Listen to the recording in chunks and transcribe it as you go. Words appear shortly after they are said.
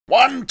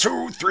1,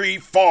 2, 3,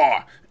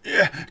 4.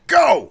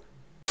 Go!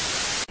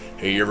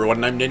 Hey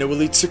everyone, I'm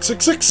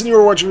NanoElite666 and you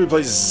are watching me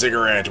play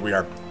Ziggurat. We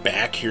are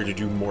back here to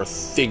do more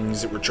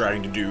things that we're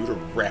trying to do, to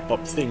wrap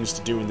up things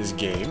to do in this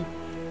game.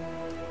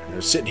 And I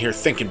was sitting here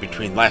thinking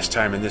between last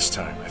time and this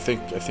time. I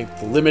think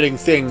the limiting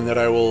thing that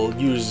I will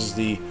use is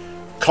the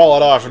call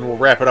it off and we'll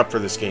wrap it up for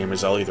this game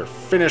is I'll either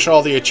finish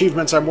all the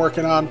achievements I'm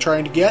working on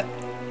trying to get,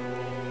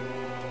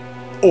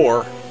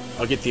 or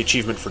I'll get the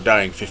achievement for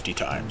dying 50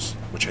 times,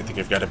 which I think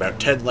I've got about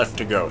 10 left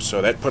to go,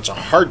 so that puts a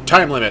hard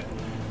time limit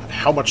on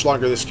how much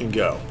longer this can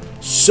go.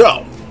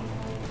 So,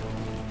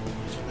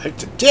 I think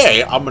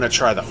today I'm going to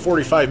try the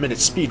 45-minute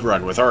speed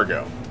run with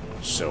Argo.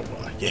 So,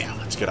 yeah,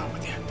 let's get on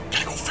with it.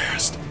 Gotta go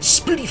fast.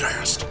 Speedy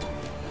fast.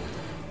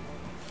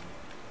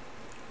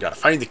 Gotta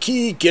find the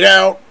key, get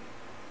out,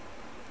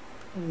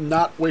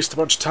 not waste a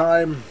bunch of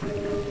time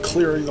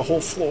clearing the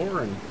whole floor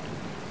and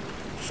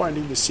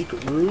finding the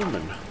secret room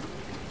and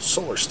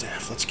solar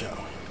staff. Let's go.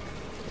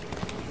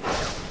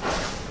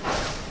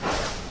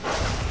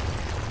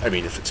 I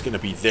mean, if it's going to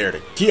be there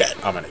to get,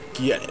 I'm going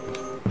to get it.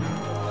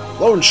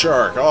 Lone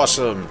Shark,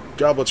 awesome.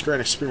 Goblets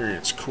grant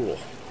experience, cool.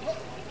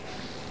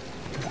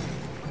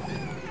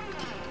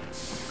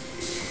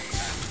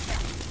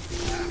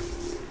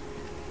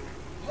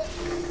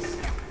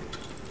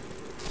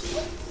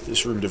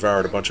 This room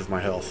devoured a bunch of my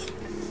health.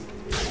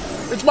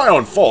 It's my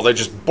own fault. I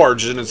just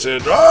barged in and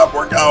said, "Oh,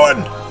 we're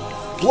going!"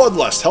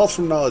 Bloodlust, health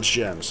from knowledge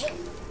gems.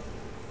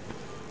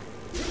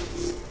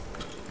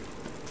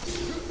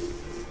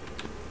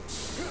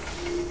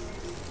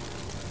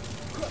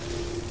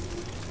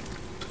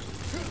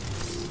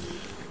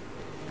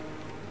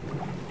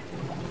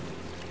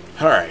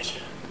 Alright.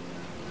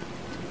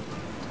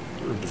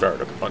 We've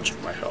devoured a bunch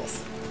of my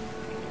health.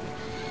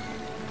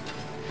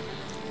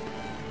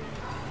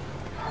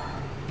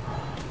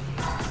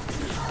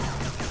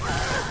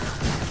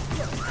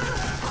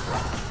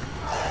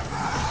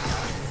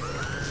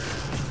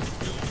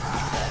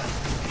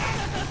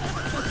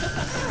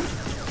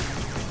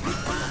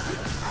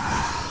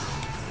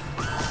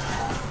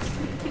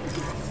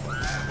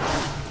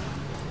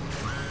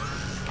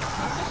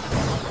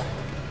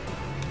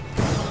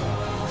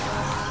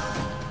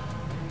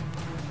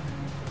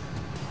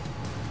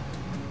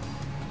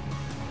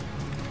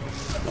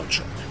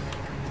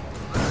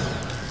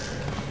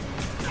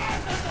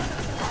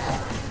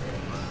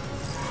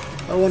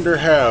 I wonder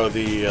how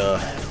the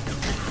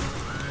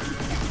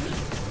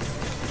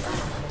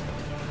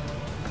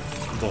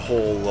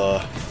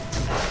whole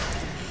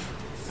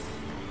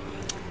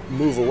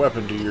move a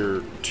weapon to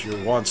your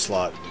wand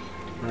slot.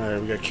 All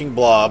right, we got King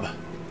Blob.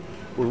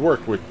 Would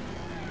work with.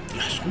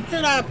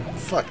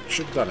 Fuck,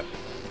 should have done it.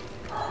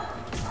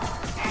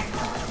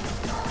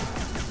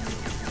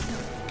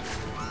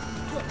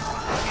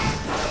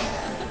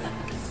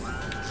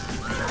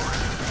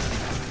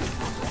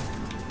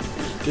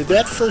 Did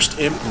that first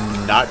imp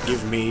not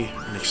give me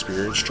an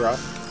experience drop?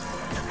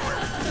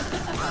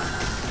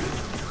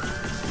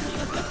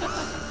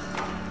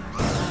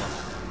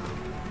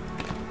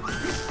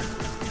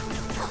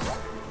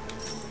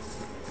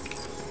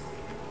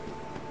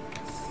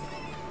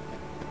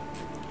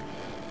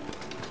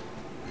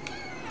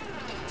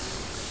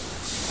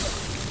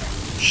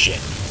 Shit.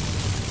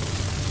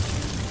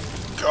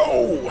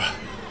 Go!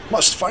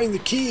 Must find the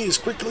key as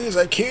quickly as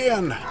I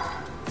can.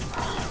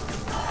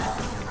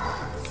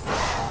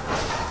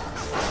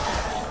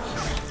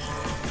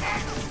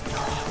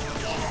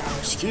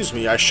 Excuse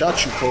me, I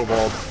shot you,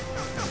 Kobold.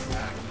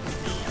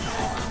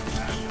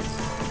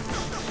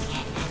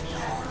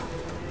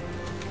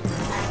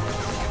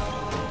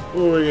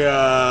 Oh,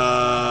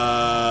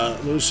 yeah.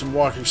 Lose some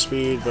walking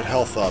speed, but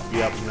health up.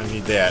 Yep, I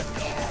need that.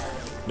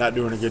 Not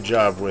doing a good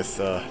job with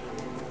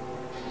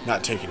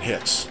not taking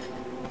hits.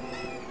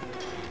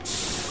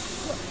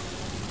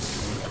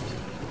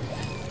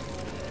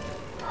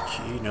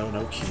 Key?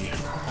 No key.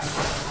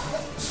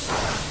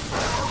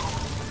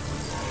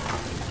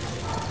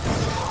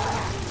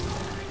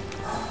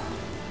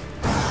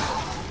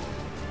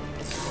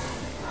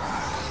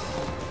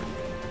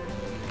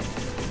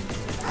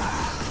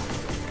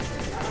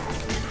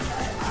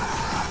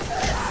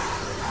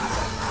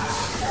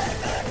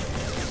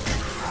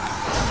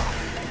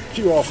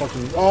 You all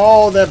fucking...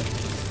 Oh, that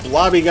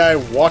blobby guy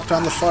walked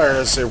on the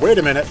fire. I say, wait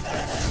a minute. I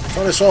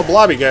thought I saw a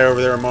blobby guy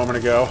over there a moment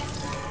ago.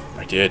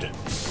 I did. And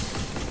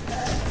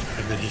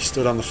then he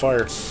stood on the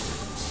fire.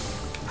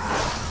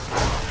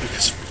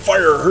 Because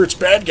fire hurts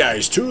bad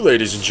guys too,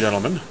 ladies and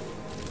gentlemen.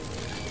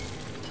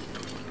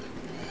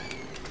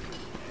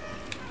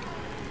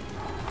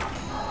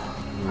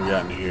 What do we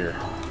got in here?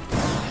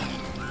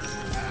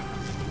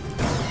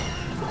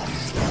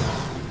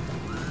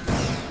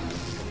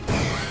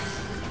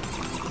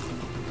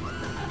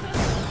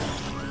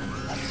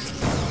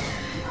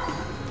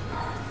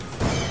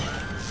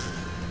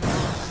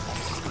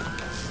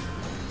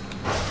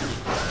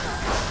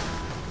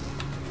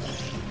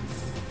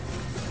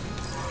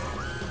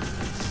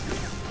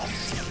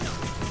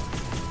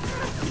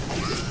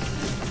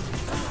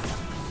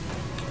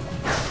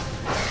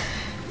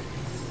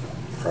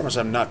 promise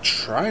I'm not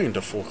trying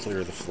to full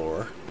clear the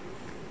floor.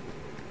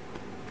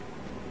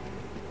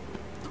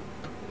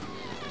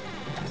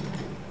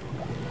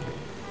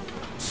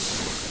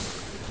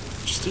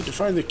 Just need to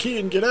find the key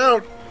and get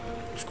out.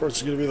 Of course,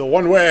 it's going to be the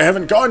one way I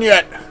haven't gone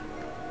yet.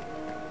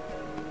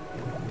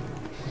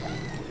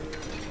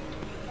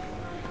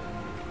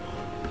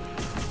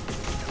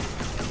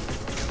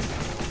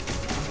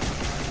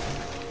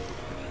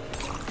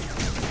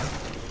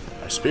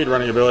 My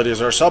speedrunning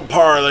abilities are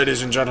subpar,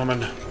 ladies and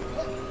gentlemen.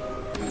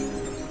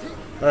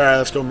 Alright,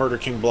 let's go murder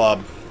King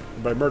Blob.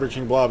 By murder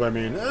King Blob, I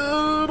mean,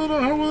 I don't know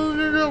how well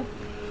you're gonna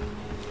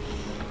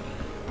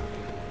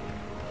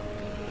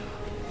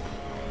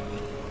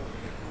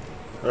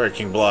go. Alright,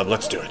 King Blob,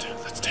 let's do it.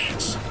 Let's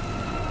dance.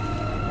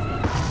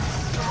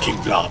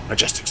 King Blob,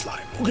 majestic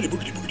slime. Boogity,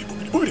 boogity, boogity,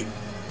 boogity, boogity.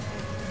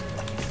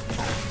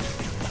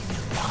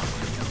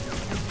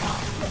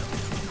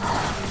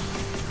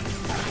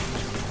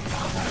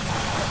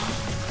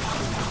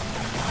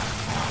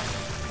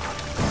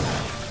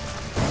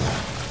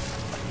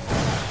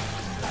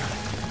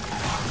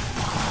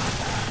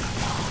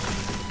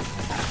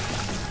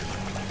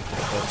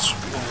 Let's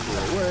wander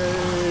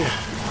away.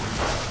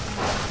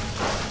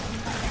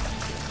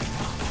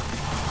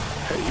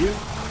 Hey, you.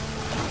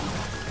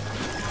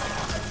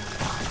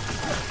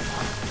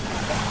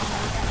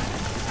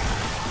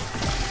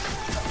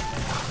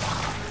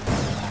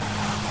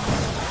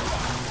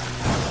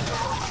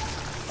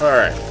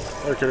 Alright,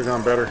 that could have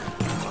gone better.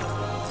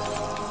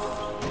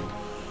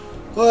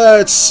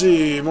 Let's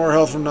see, more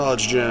health from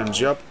knowledge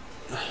gems, yep.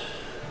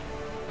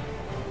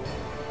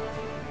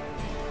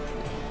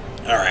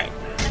 Alright.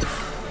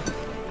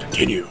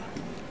 Continue.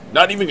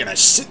 Not even gonna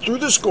sit through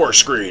the score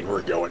screen,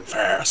 we're going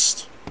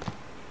fast.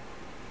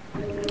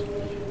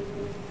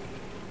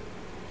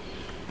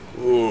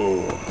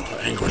 Ooh,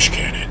 anguish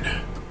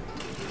cannon.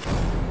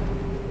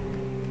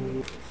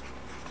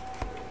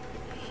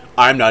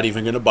 I'm not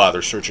even going to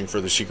bother searching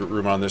for the secret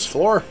room on this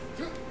floor.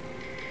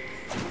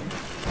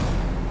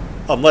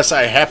 Unless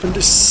I happen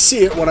to see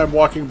it when I'm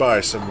walking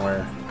by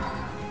somewhere.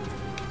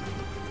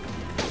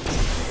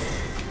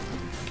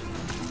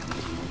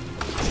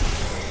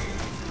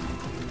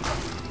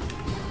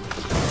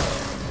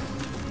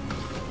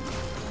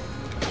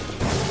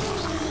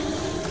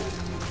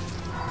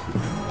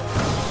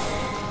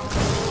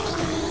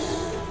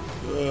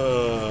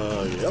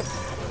 Yep.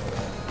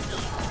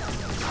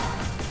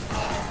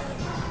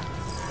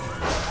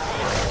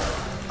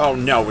 Oh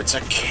no, it's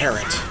a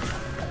carrot.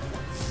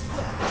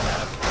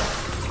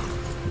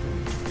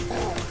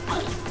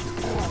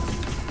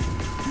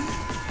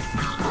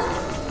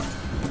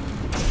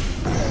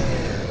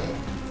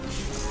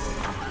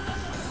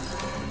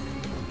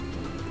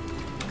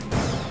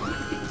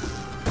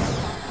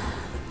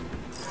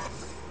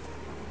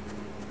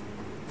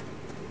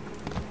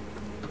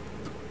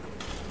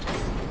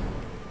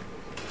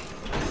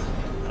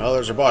 Well,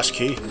 there's our boss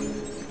key.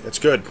 That's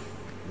good.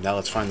 Now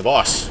let's find the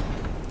boss.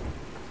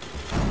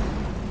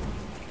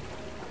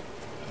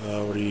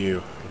 What are you?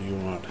 What do you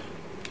want?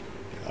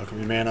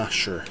 Alchemy mana?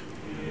 Sure.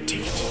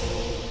 Take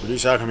it.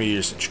 Reduce alchemy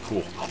usage.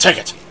 Cool. I'll take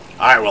it.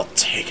 I will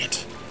take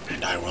it.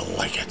 And I will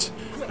like it.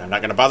 And I'm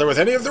not going to bother with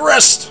any of the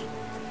rest.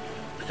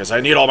 Because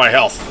I need all my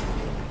health.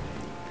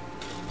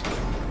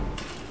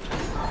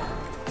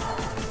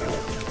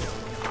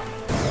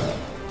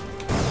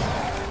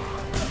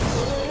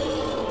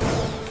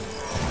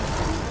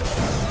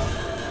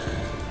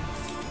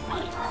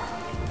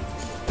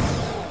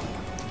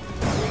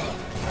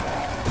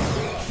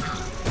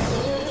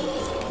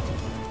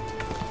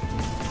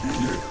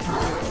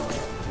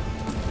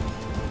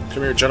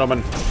 Come here,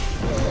 gentlemen.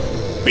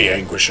 Be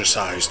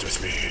anguishized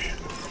with me.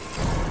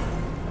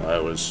 I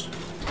was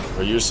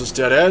a useless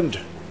dead end.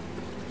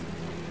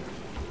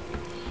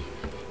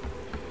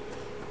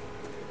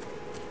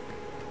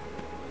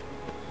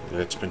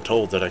 It's been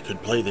told that I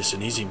could play this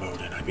in easy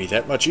mode and I'd be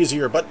that much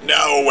easier, but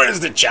no, where's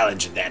the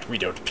challenge in that? We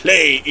don't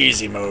play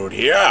easy mode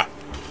here. At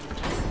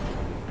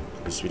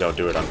least we don't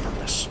do it on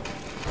purpose.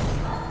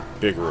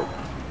 Big room.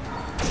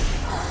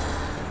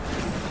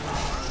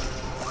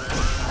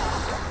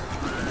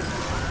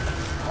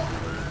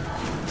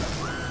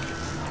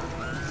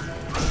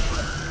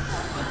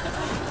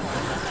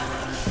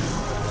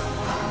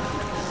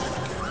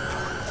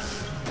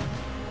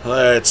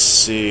 Let's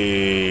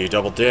see.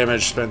 Double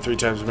damage, spend 3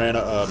 times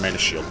mana, mana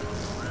shield.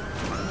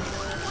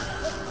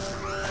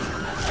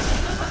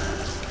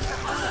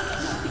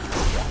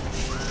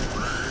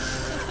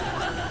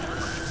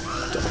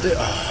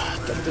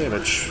 Double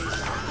damage.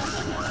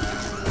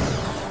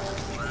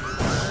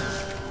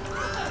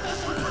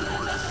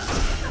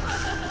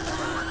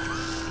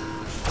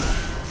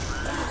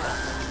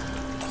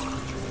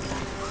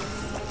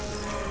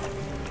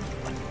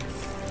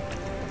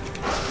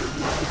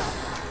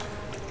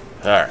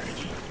 Alright.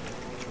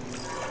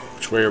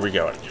 Which way are we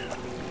going?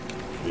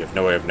 We have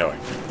no way of knowing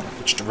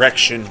which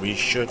direction we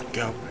should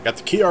go. I got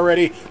the key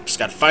already. Just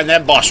gotta find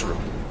that boss room.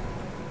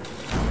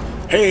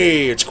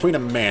 Hey, it's Queen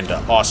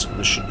Amanda. Awesome.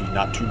 This should be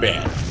not too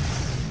bad.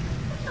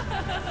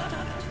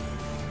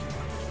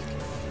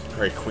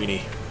 Alright,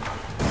 Queenie.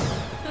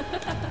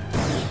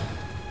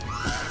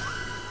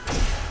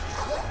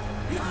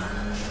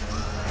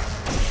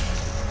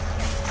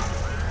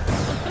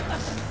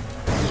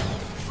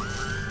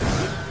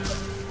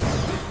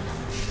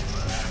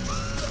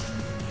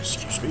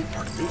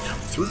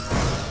 Through.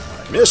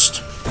 I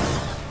missed.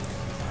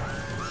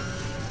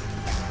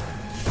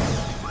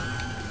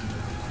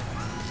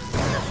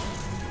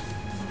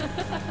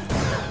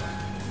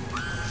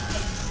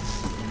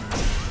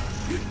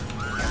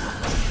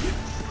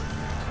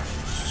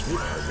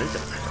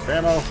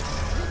 Ammo.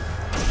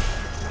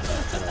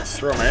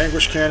 Throw my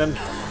anguish cannon.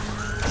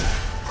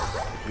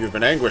 You've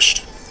been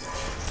anguished.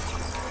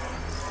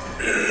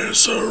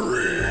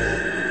 Misery.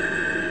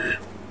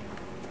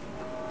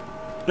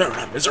 No,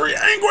 not misery.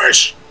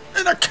 Anguish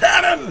in a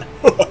cannon.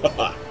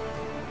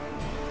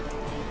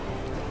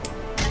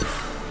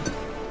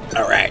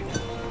 All right.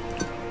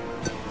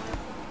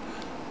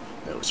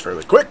 That was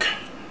fairly quick.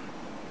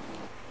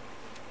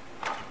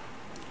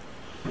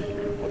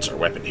 What's our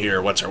weapon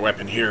here? What's our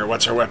weapon here?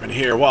 What's our weapon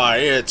here? Why,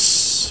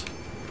 it's...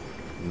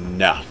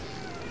 No.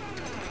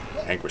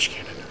 Anguish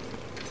cannon.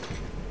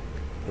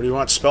 What do you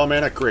want? Spell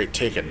mana? Great,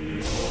 take it.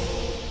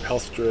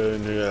 Health...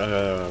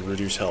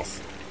 reduce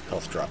health.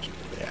 Health drops.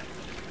 Yeah.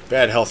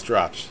 Bad health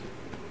drops.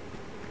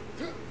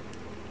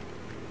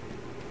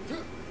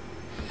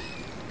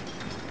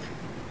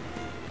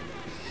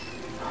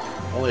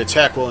 Only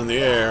attack while in the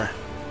air.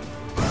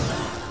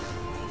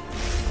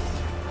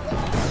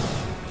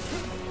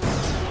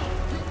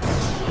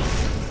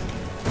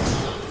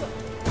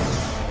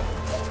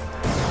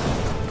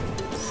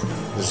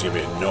 This is gonna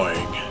be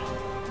annoying.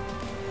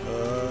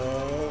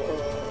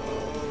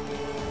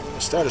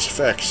 Status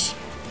effects.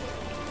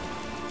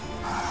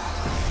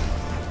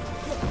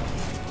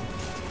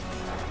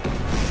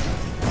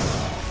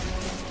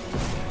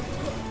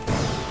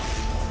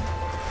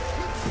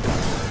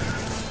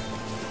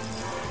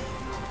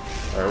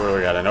 Alright, what do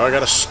we got? I know I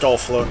got a skull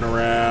floating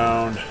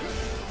around.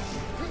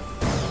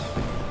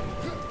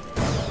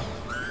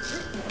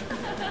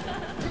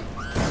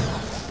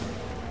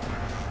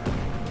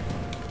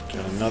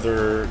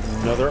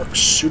 Another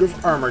suit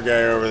of armor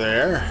guy over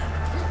there.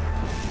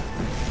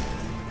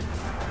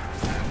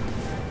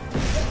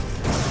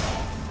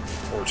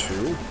 Or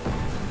two.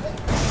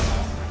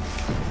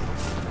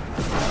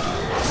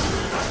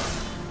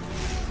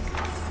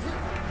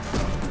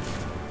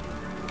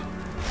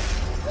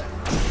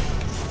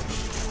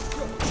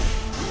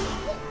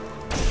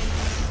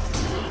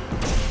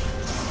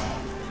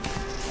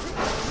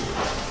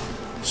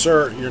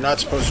 Sir, you're not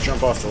supposed to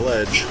jump off the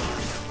ledge.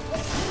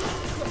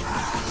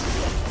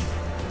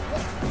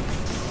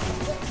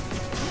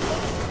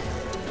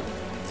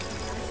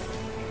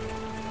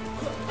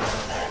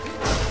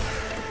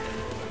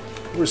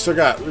 We still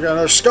got? We got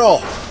another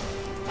skull.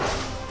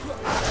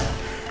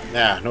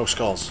 Nah, no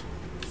skulls.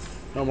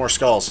 No more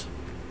skulls.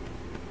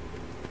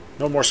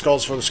 No more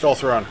skulls for the skull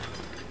throne.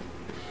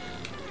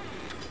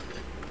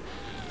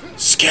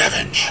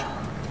 Scavenge.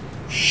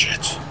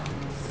 Shit.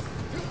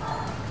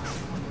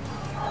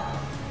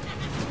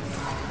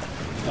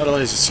 Not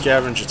only is it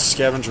scavenge, it's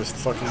scavenge with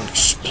fucking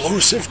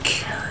explosive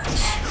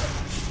carrots.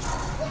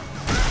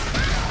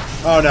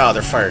 Oh no,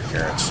 they're fire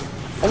carrots.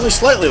 Only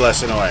slightly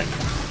less annoying.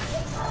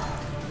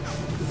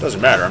 Doesn't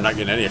matter, I'm not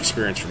getting any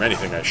experience from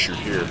anything I shoot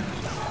here.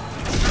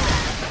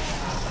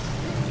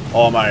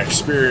 All my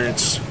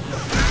experience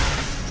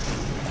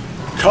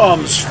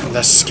comes from the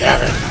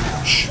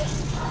scavenge.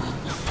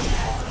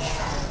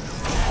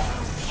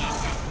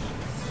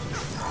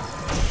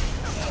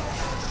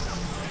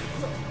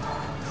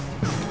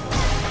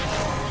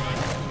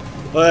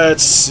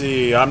 Let's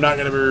see, I'm not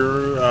going to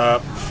be...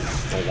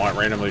 don't want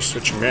randomly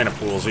switching mana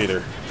pools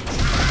either.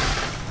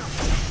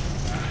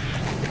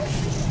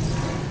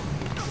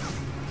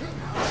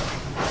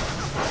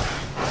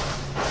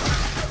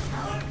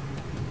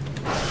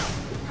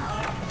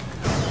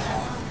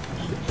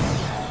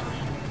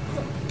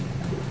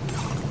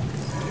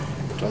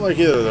 Don't like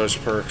either of those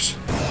perks.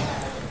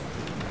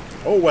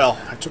 Oh well,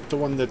 I took the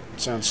one that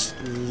sounds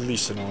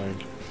least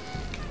annoying.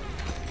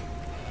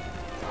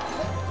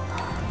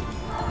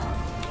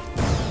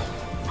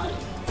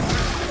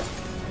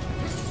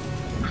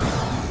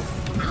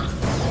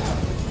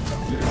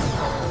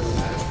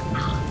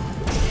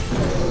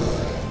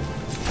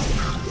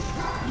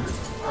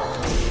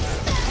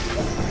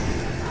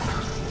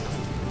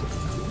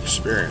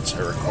 Experience, I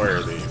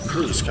require thee.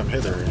 Please come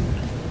hither and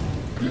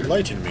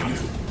enlighten me.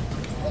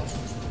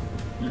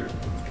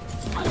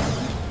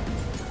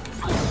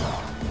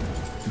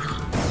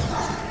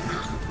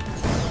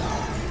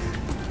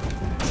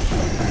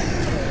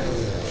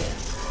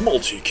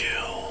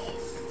 Multi-kill.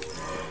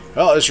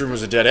 Well, this room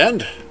was a dead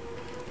end.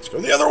 Let's go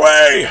the other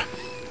way!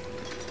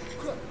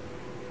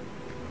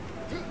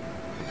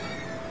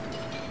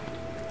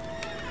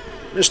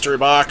 Mystery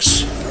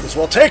box. Might as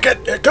well take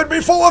it. It could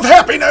be full of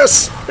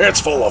happiness.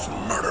 It's full of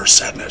murder,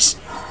 sadness,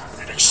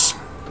 and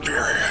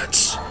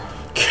experience.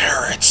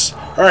 Carrots.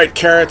 Alright,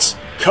 carrots.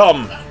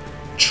 Come.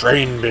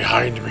 Train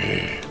behind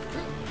me.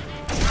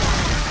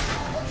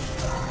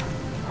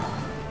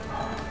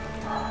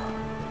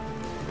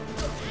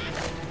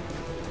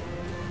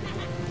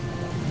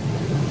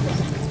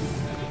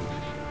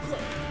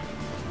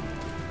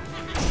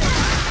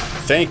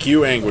 Thank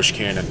you, Anguish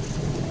Cannon.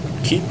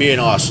 Keep being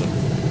awesome.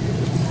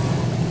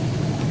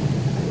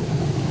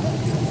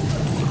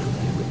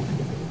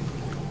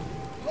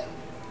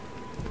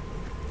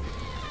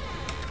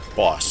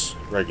 Boss.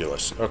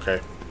 Regulus.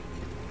 Okay.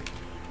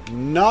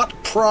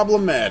 Not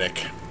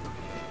problematic.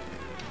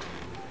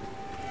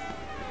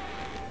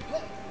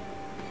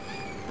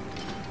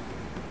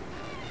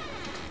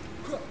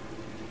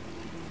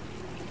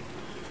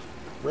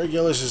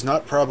 Regulus is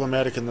not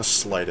problematic in the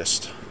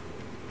slightest.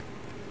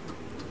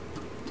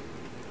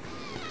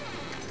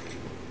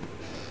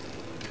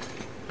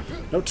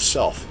 Note to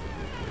self.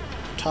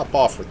 Top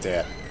off with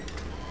that.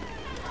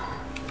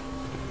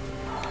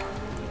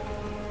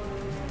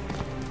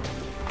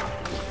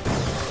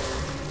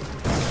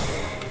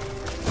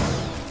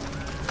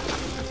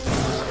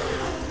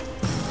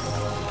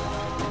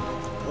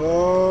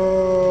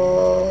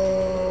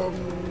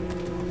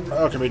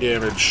 Alchemy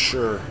damage,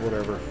 sure,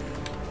 whatever.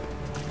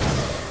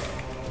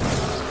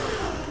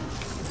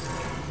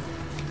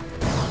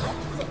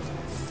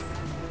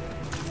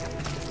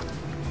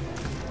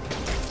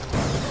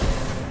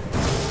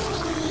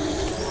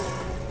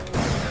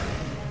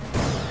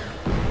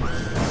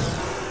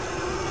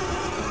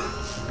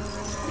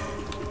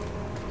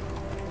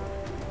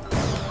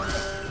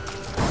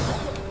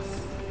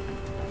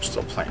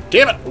 Still playing.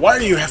 Damn it! Why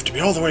do you have to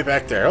be all the way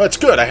back there? Oh, it's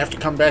good. I have to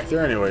come back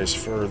there anyways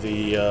for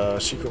the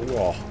secret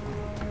wall.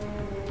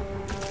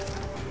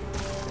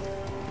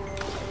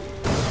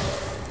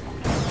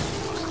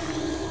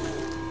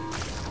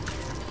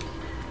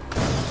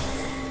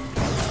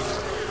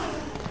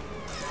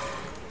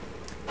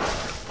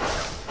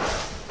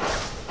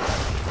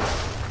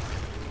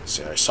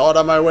 See, I saw it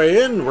on my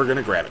way in. We're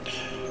gonna grab it.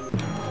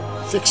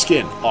 Thick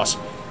skin. Awesome.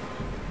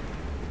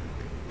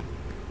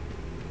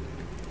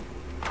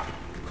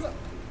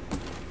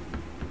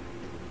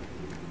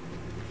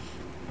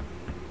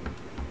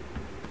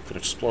 Could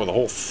explore the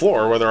whole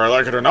floor, whether I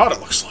like it or not, it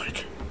looks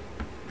like.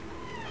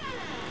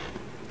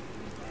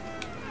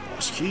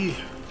 Boss key.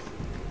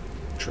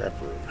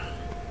 Trap room.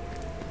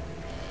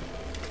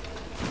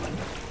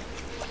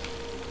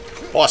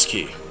 Boss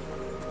key.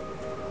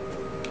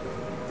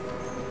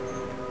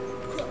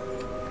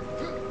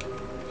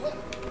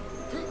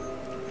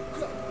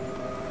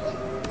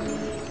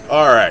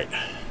 Alright.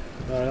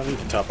 I don't need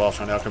to top off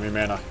on alchemy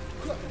mana.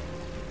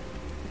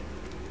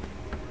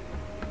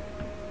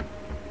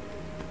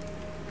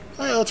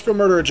 Alright, let's go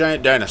murder a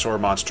giant dinosaur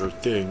monster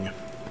thing.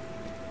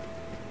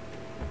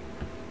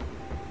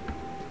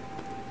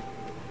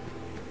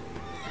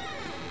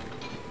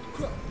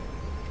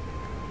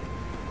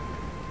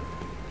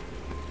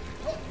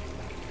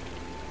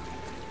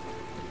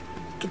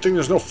 Good thing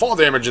there's no fall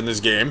damage in this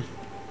game.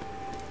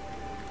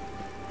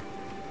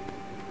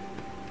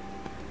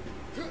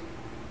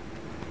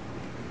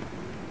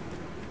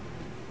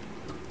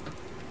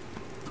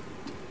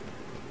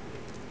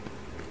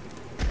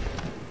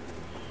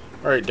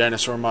 Alright,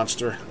 dinosaur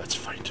monster, let's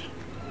fight.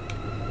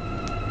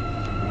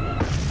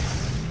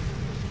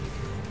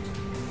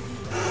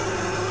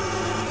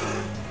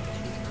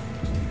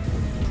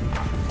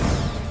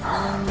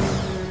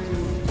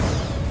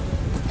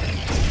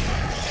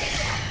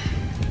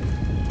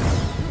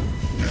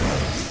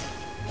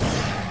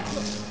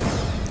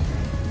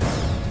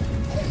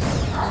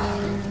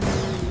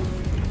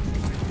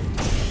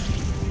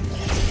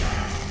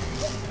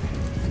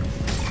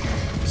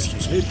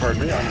 Excuse me,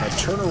 pardon me, I'm gonna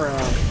turn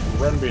around,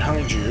 run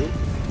behind you,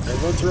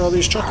 and run through all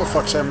these chuckle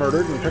fucks I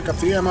murdered and pick up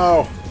the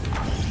ammo.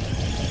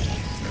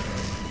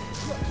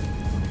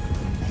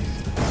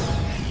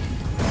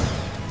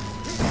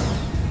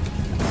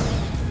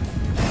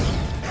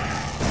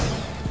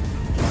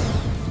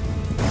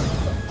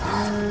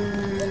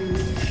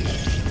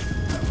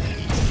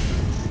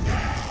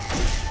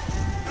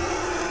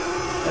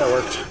 That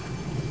worked.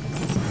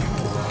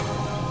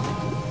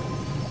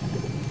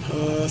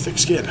 Thick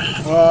skin.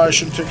 I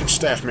should have taken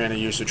staff mana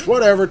usage.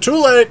 Whatever,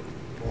 too late!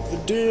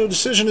 The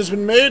decision has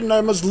been made and I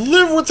must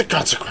live with the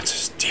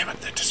consequences. Damn it,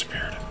 that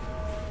disappeared.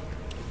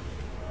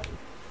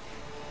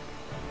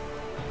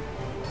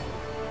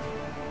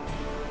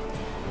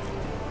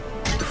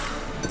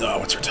 Oh,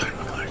 what's our time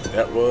look like?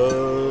 That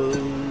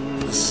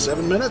was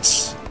 7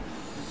 minutes?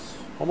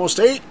 Almost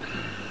 8?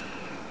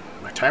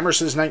 My timer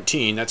says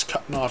 19. That's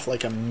cutting off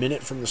like a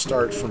minute from the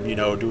start from, you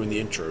know, doing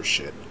the intro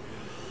shit.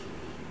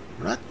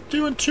 We're not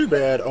doing too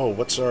bad. Oh,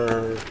 what's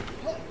our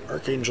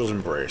Archangel's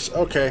Embrace?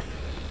 Okay.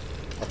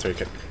 I'll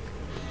take it.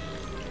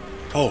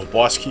 Oh,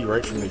 boss key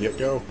right from the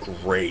get-go?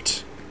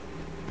 Great.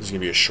 This is going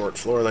to be a short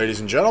floor,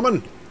 ladies and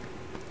gentlemen.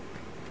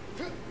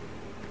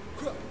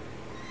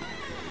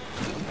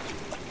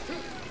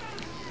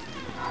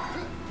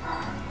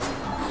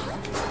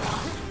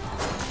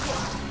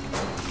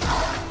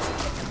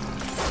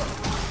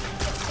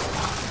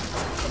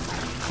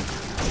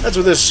 That's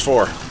what this is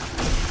for.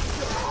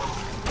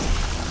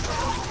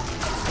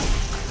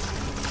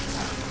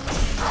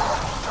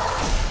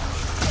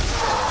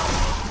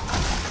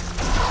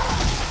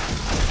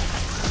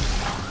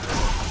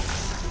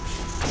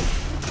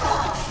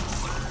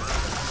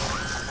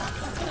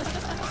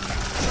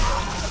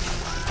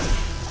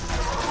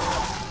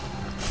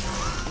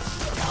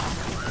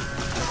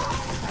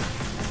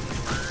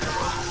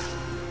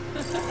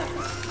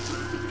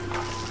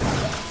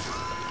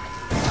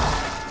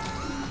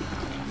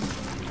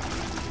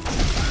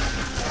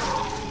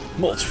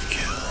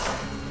 Multi-kill.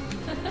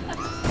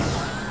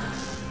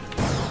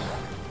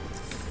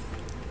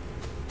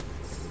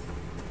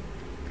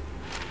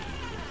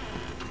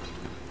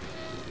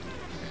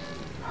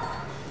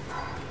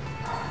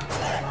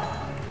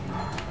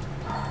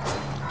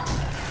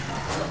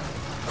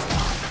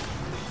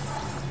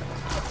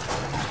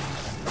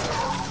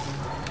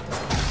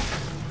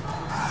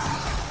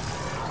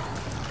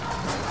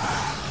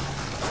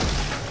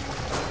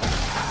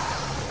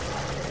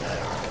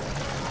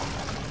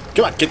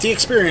 Come on, get the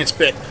experience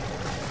bit.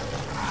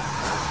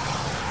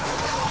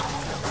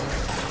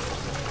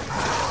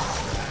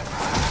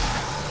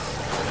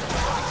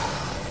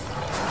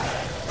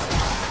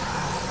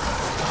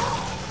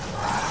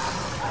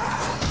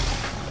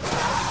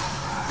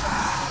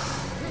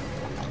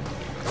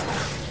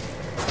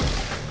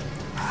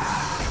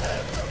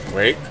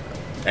 Wait.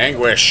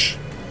 Anguish.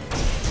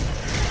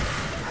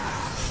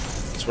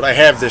 That's what I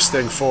have this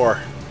thing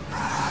for.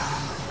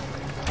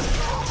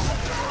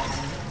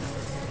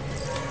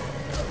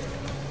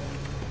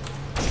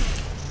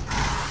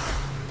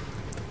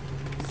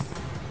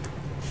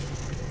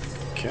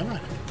 Come on.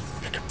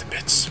 Pick up the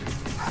bits.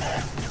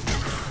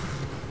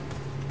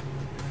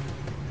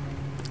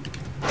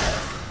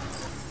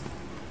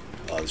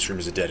 Oh, this room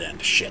is a dead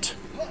end. Shit.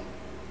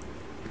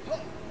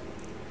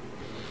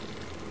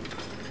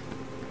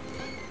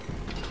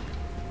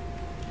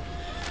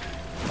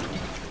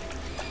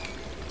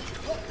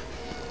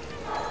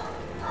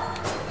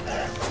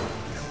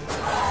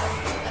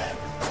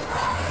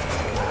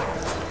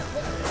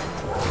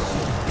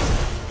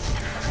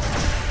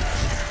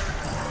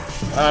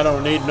 I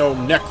don't need no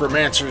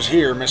necromancers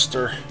here,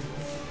 mister.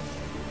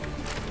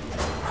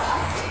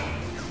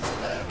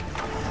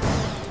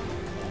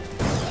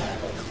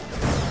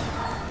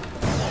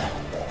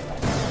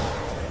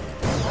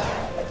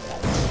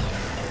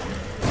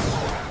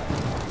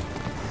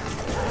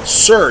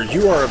 Sir,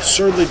 you are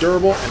absurdly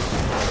durable,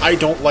 and I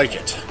don't like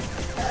it.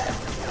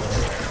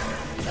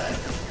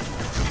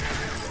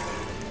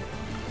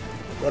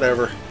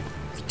 Whatever.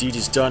 The deed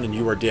is done, and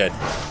you are dead.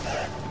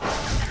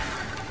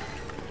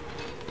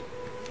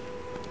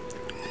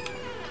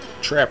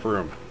 Trap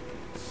room.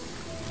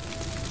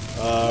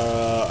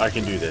 I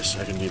can do this.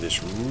 I can do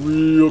this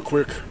real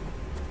quick.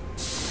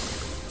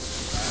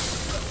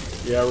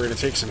 Yeah, we're gonna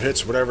take some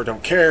hits, whatever,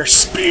 don't care.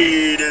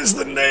 Speed is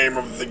the name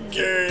of the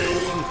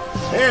game.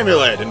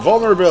 Amulet,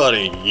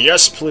 invulnerability.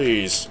 Yes,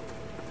 please.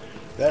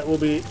 That will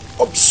be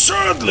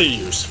absurdly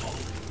useful.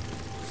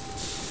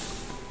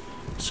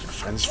 Just gonna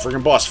find this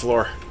friggin' boss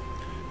floor.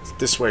 It's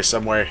this way,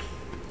 some way.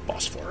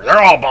 Boss floor.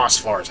 They're all boss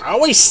floors. I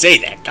always say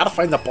that. Gotta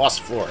find the boss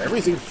floor.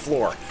 Everything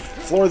floor.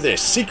 Floor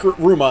this. Secret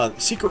room on.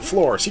 Secret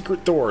floor.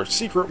 Secret door.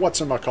 Secret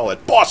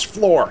whatchamacallit. Boss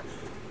floor.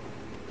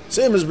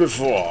 Same as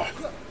before.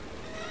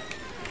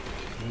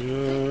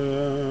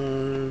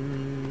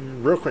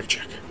 Real quick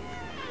check.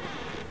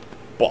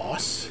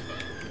 Boss.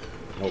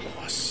 No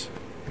boss.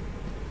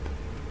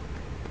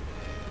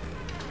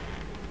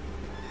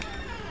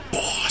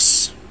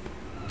 Boss.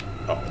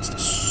 Oh, it's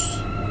this.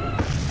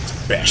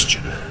 It's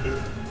Bastion.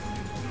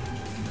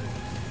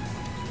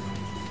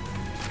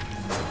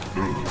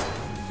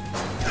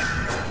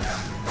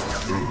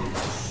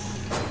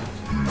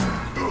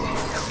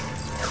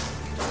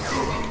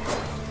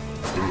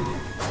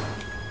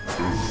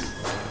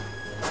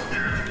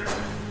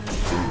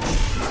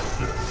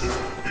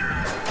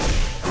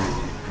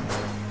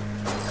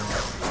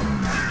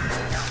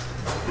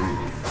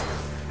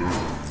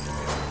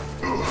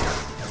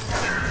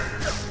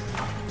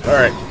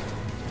 Alright.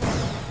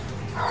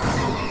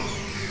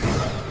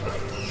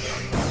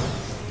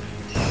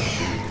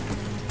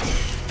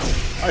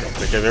 I don't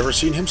think I've ever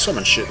seen him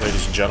summon shit,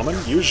 ladies and gentlemen.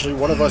 Usually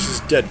one of us is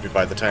dead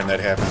by the time that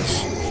happens.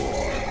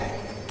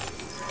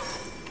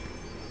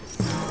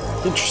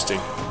 Interesting.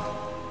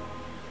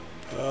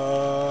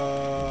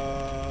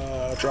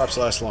 Drops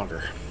last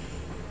longer.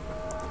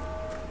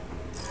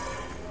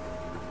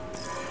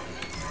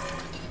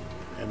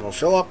 And we'll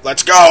fill up.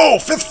 Let's go!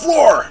 5th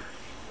floor!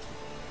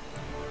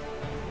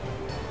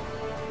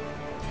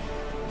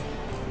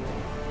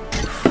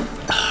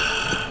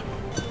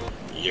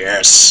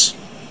 Yes!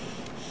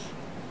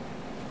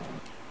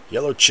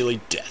 Yellow chili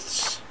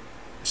deaths.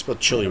 I spelled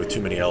chili with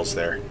too many L's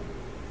there.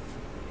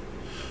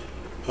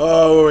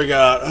 Oh, what we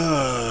got?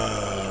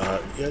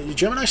 Yeah, you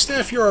Gemini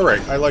staff, you're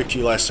alright. I liked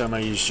you last time I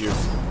used you.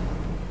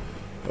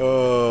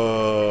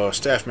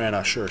 Staff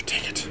mana, sure.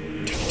 Take it. Take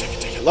it, take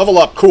it, take it. Level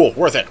up, cool.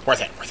 Worth it,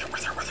 worth it, worth it,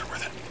 worth it, worth it,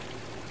 worth it.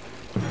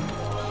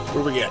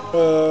 What do we get?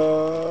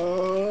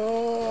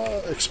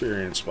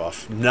 Experience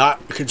buff.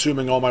 Not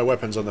consuming all my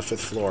weapons on the 5th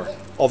floor.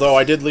 Although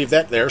I did leave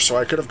that there, so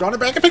I could have gone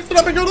back and picked it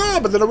up and gone, oh,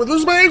 but then I would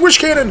lose my anguish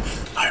cannon.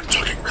 I am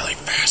talking really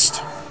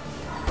fast.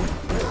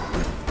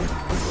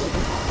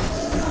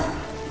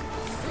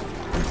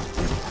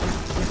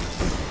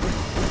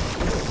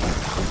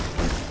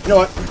 You know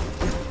what?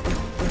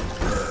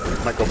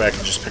 Might go back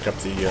and just pick up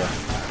the,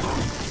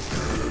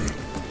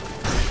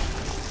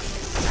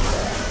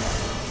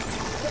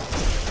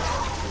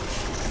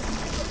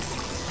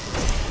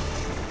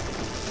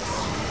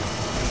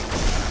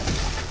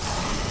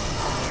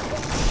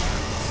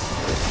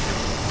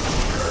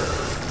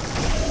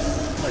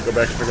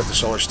 go back and pick up the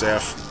solar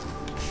staff.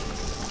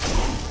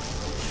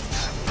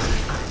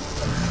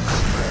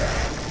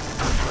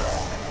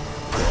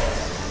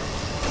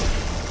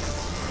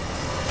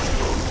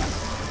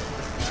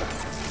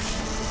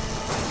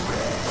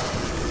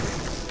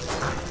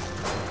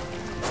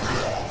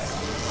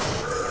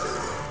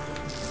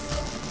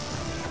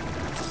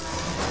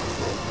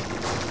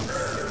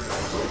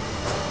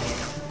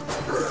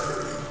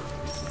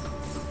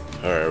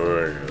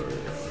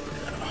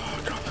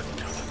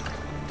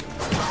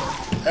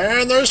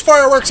 And there's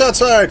fireworks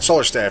outside!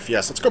 Solar staff,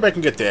 yes. Let's go back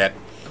and get that.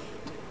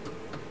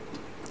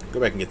 Go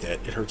back and get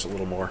that. It hurts a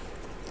little more.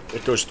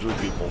 It goes through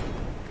people.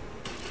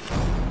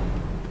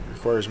 It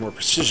requires more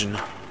precision.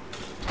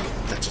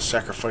 That's a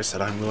sacrifice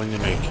that I'm willing to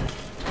make.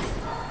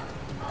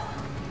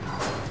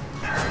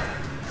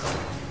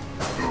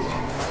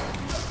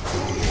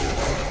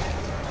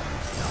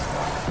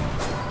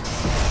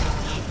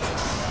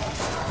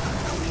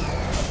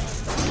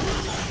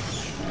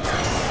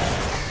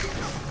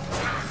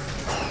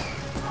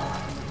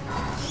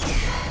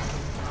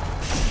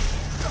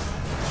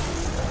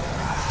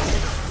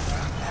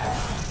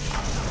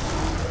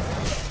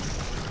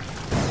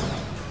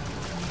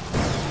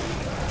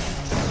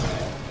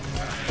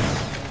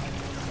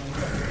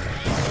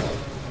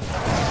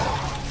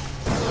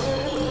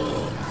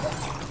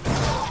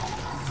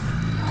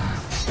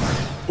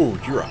 Ooh,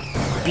 you're a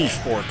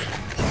beef orc.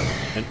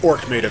 An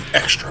orc made of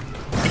extra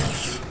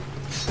beef.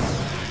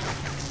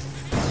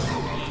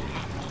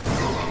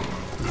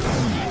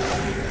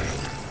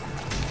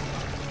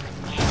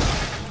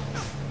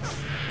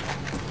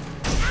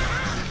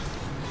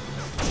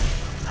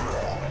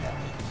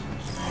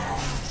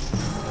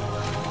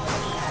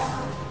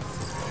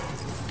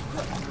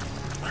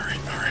 Alright.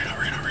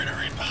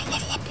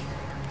 Level up.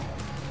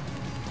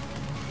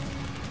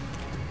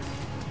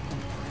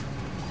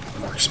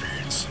 More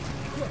experience.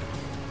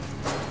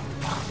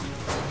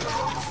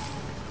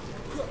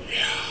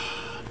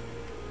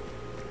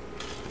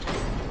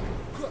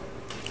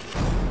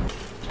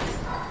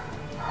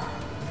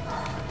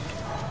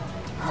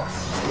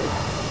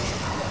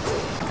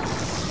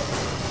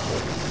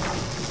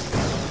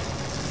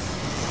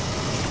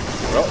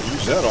 Well,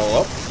 use that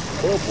all up.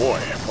 Oh boy.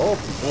 Oh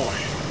boy.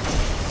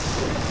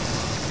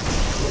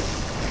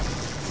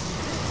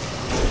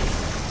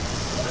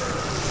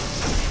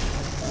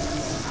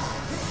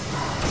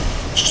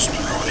 Just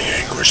throw the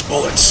anguish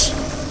bullets.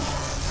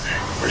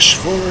 Anguish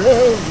for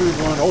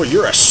everyone. Oh,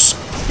 you're a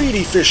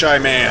speedy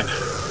fisheye man.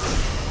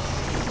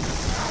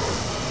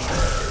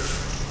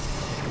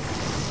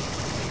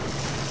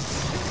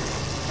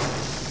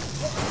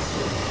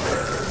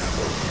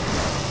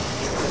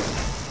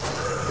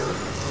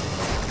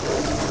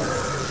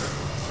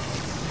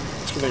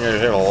 I think I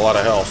hit a lot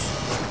of health.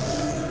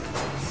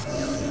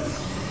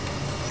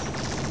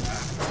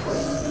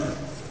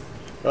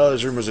 Well,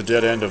 this room was a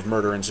dead end of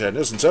murder and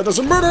sadness, and sadness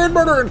and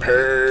murder and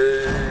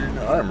pain.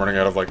 I'm running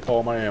out of, like,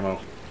 all my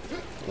ammo.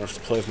 I'll have to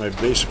play with my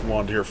basic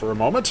wand here for a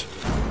moment.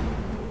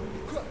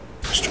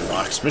 Mystery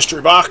box.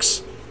 Mystery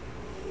box!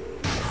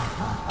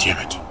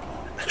 Damn it.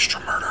 Extra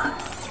murder.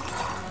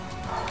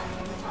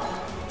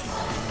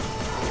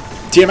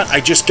 Damn it, I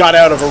just got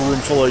out of a room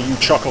full of you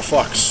chuckle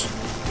fucks.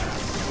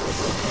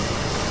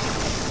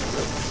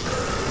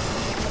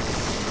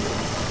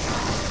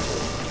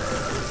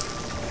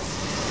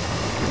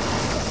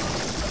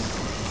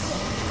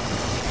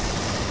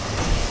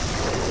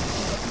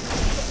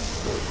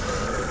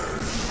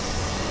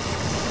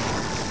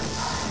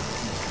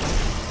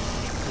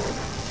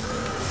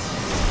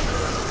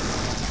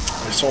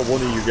 I saw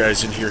one of you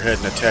guys in here had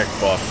an attack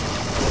buff.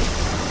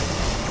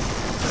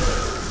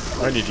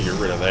 I need to get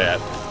rid of that.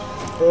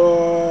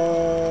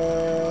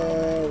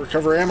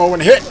 Recover ammo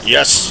and hit!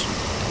 Yes!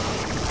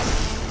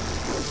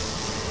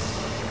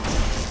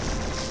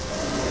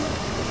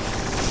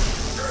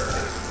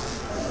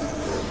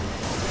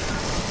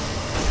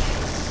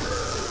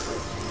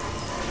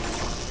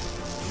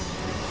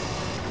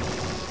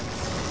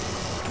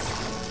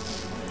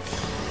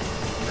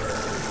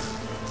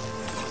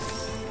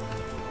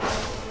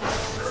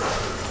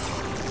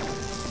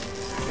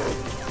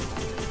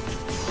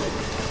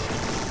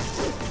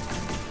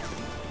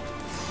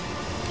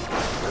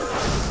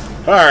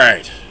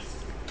 Alright.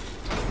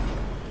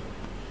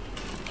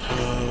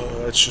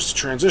 It's just a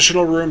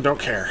transitional room, don't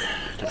care.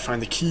 Gotta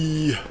find the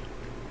key.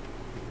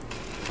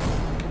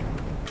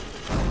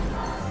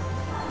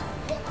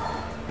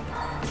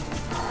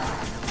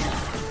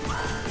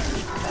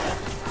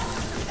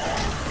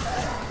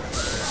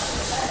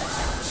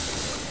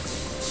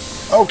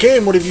 Okay,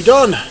 and what have you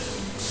done?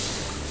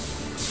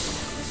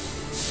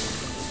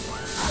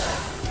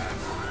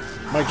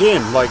 My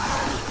game, like,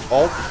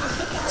 all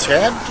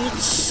tabbed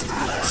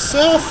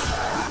itself?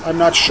 I'm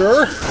not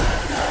sure.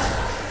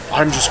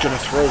 I'm just gonna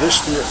throw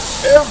this through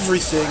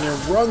everything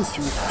and run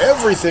through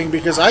everything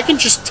because I can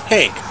just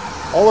tank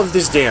all of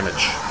this damage.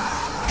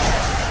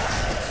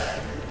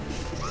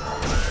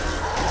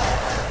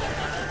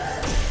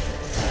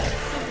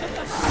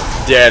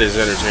 That is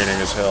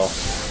entertaining as hell.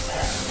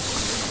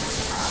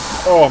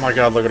 Oh my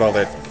god, look at all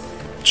that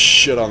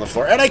shit on the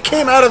floor. And I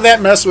came out of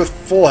that mess with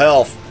full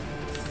health.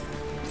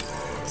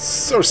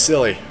 So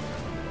silly.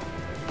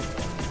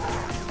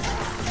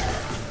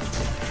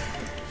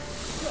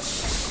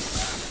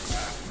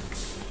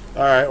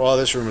 Alright, well,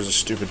 this room is a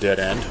stupid dead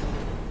end.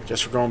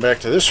 Guess we're going back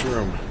to this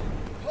room.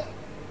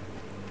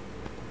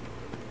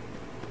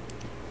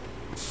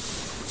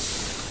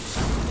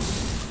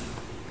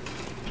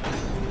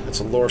 It's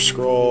a lore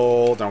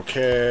scroll. Don't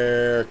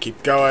care.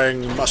 Keep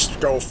going. Must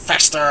go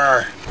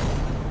faster.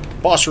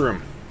 Boss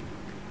room.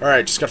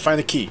 Alright, just gotta find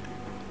the key.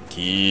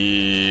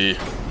 Key.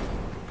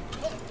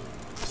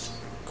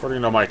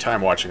 According to my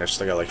time watching, I've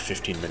still got like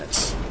 15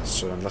 minutes.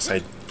 So unless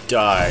I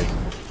die,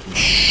 we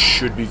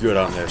should be good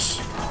on this.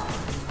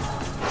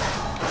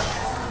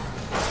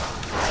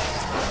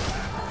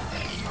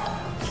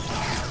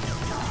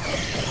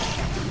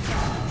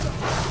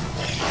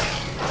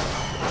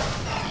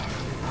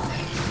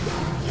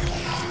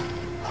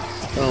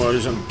 I don't know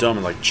why I'm dumb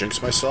and like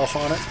jinx myself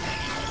on it.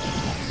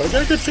 But I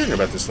got a good feeling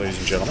about this, ladies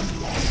and gentlemen.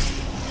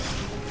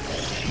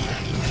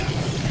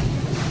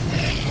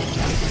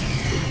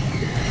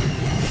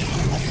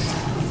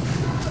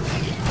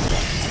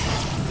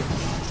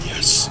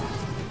 Yes.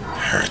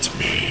 Hurt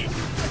me.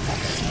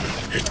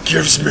 It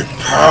gives me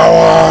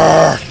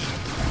power!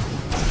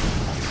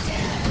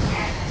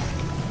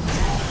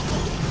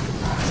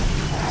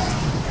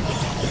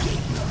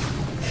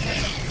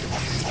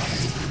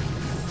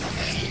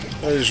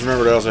 I just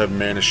remembered I also have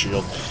mana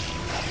shield.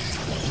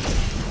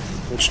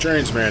 Which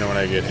drains mana when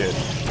I get hit.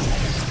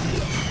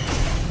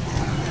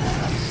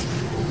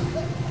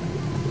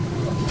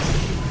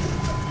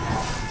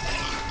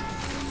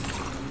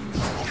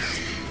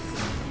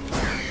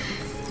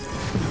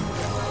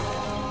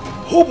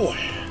 Oh boy!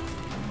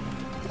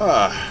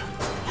 Ah.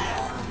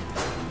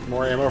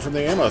 More ammo from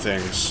the ammo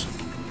things.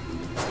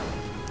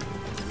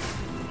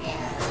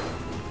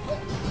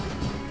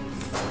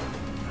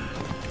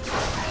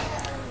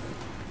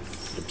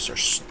 Imps are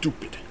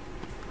stupid.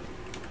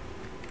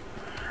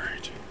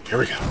 Alright, here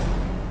we go.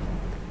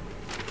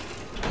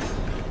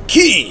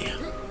 Key!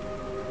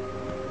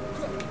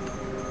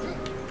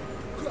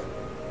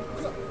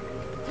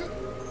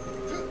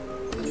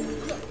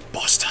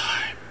 Boss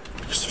time.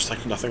 Because there's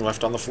like nothing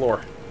left on the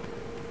floor.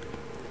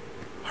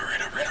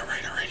 Alright,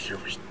 here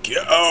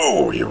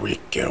we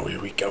go! Here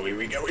we go!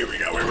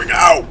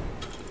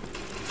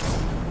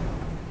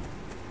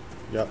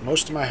 Got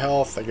most of my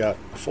health, I got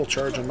a full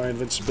charge on my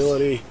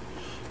invincibility.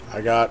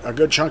 I got a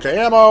good chunk of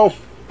ammo.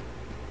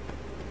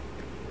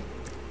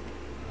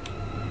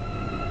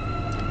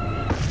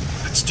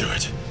 Let's do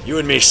it. You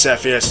and me,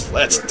 Cepheus.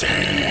 Let's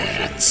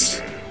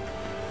dance.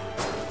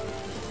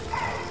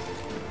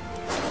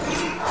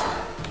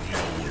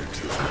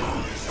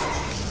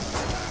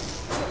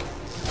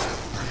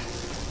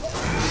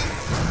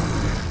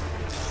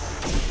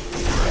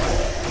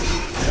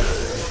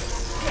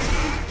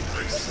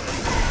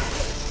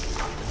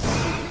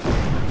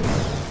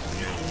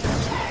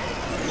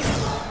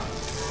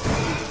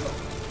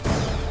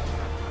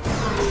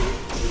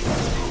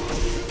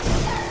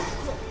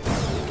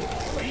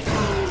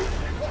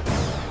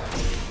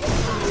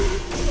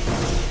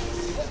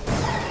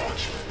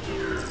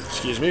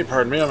 Excuse me,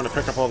 pardon me, I'm gonna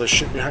pick up all this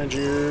shit behind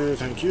you.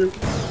 Thank you.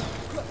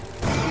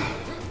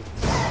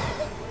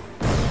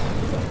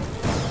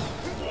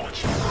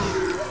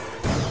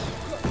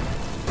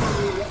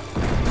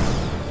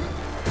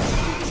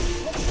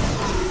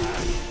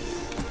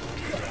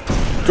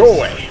 Go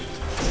away.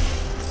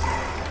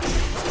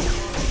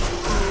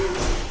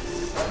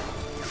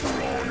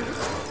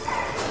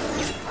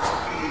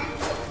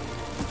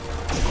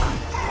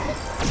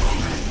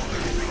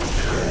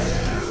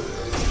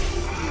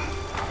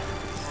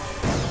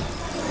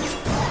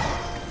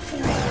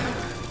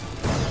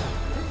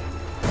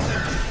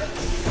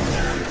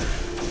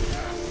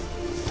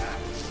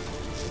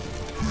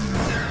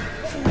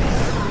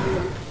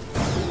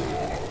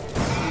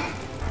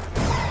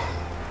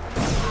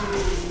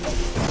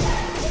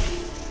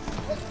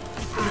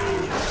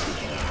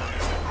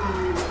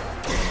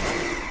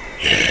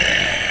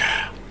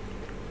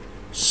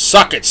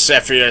 Suck it,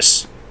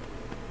 Cepheus!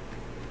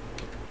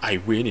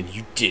 I win and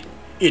you didn't.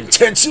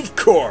 Intensive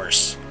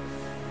course!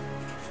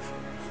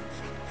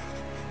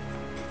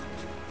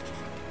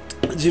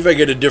 Let's see if I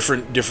get a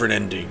different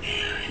ending.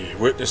 He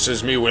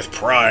witnesses me with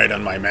pride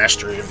on my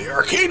mastery of the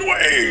arcane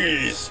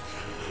ways!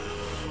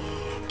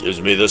 Gives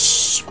me the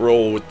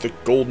scroll with the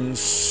golden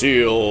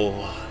seal.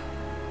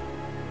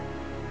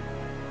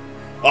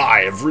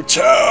 I have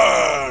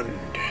returned!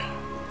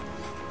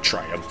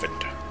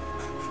 Triumphant.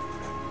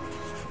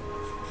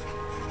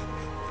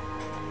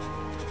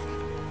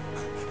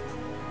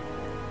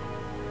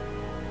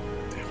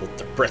 Hold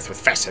their breath with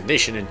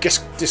fascination and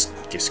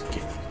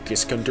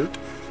discomfort.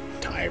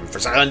 Time for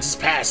silence is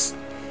past.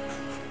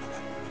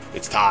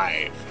 It's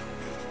time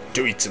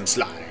to eat some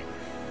slime.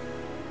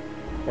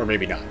 Or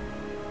maybe not.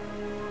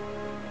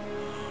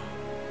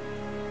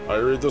 I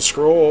read the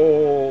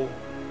scroll.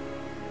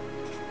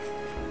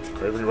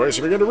 Craving voice,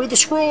 you begin to read the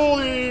scroll.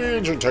 The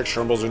ancient text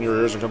trembles in your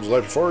ears and comes to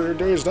life before your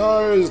days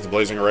dies. The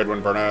blazing red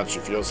wind burns.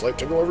 You feel slight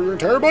tingle over your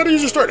entire body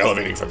as you start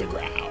elevating from the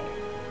ground.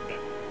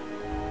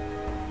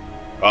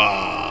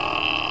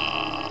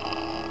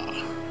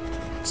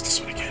 It's this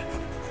one again.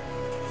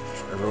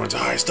 For everyone's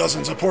eyes,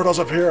 dozens of portals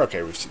appear.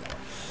 Okay, we've seen that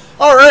one.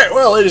 Alright,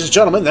 well, ladies and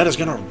gentlemen, that is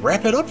going to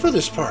wrap it up for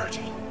this part.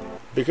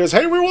 Because,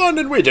 hey, we won,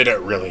 and we did it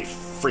really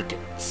freaking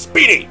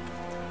speedy.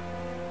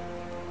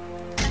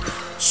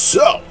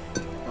 So,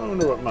 I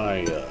wonder what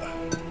my,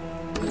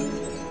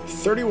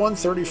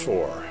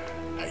 3134.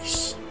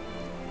 Nice.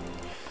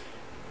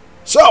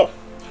 So,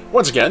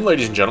 once again,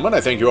 ladies and gentlemen,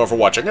 I thank you all for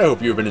watching. I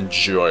hope you've been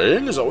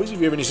enjoying. As always, if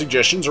you have any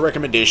suggestions or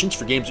recommendations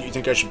for games that you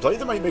think I should play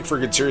that might make for a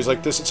good series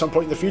like this at some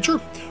point in the future,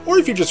 or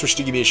if you just wish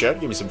to give me a shout,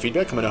 give me some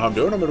feedback, let me know how I'm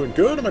doing. Am I doing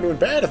good? Am I doing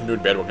bad? If I'm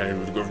doing bad, what kind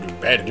of doing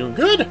bad and doing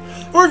good?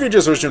 Or if you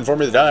just wish to inform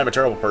me that I am a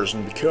terrible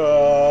person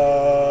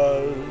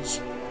because...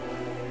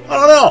 I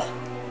don't know.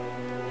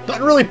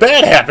 Nothing really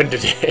bad happened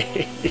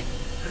today.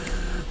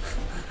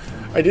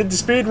 I did the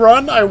speed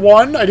run, I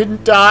won, I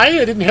didn't die,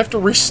 I didn't have to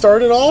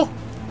restart it all.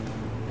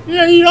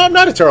 Yeah, you know, I'm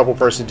not a terrible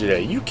person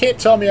today. You can't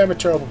tell me I'm a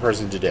terrible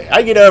person today.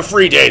 I get a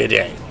free day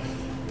today.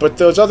 But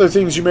those other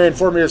things you may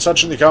inform me of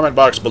such in the comment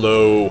box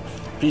below.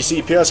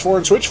 PC, PS4,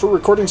 and Switch for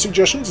recording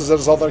suggestions, as that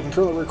is all that I can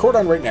currently record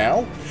on right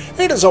now.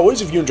 And as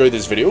always, if you enjoyed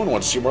this video and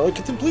want to see more like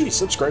it, then please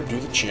subscribe to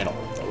the channel.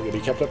 That way you'll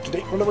be kept up to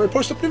date whenever I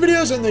post up new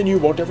videos, and then you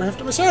won't ever have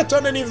to miss out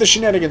on any of the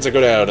shenanigans that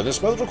go down in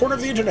this little corner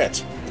of the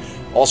internet.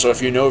 Also,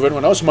 if you know of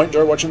anyone else who might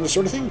enjoy watching this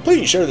sort of thing,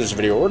 please share this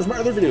video or one of my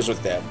other videos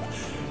with them.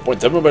 Point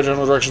them in my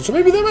general direction, so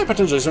maybe they might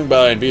potentially swing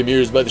by and be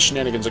amused by the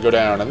shenanigans that go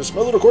down in this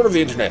little corner of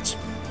the internet.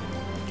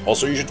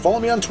 Also, you should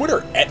follow me on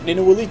Twitter, at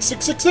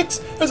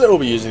NanoElite666, as I will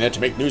be using that to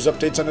make news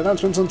updates and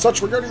announcements and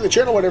such regarding the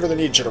channel whenever the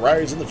need should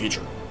arise in the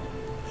future.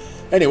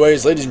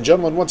 Anyways, ladies and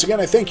gentlemen, once again,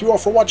 I thank you all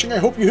for watching. I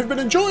hope you have been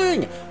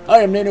enjoying.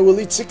 I am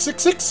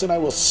NanoElite666, and I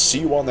will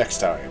see you all next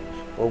time.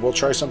 Or we'll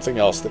try something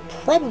else that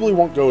probably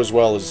won't go as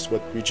well as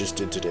what we just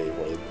did today.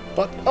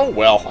 But, oh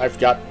well, I've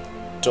got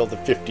till the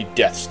 50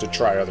 deaths to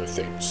try other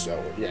things,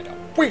 so, you know,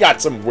 we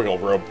got some wiggle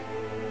room.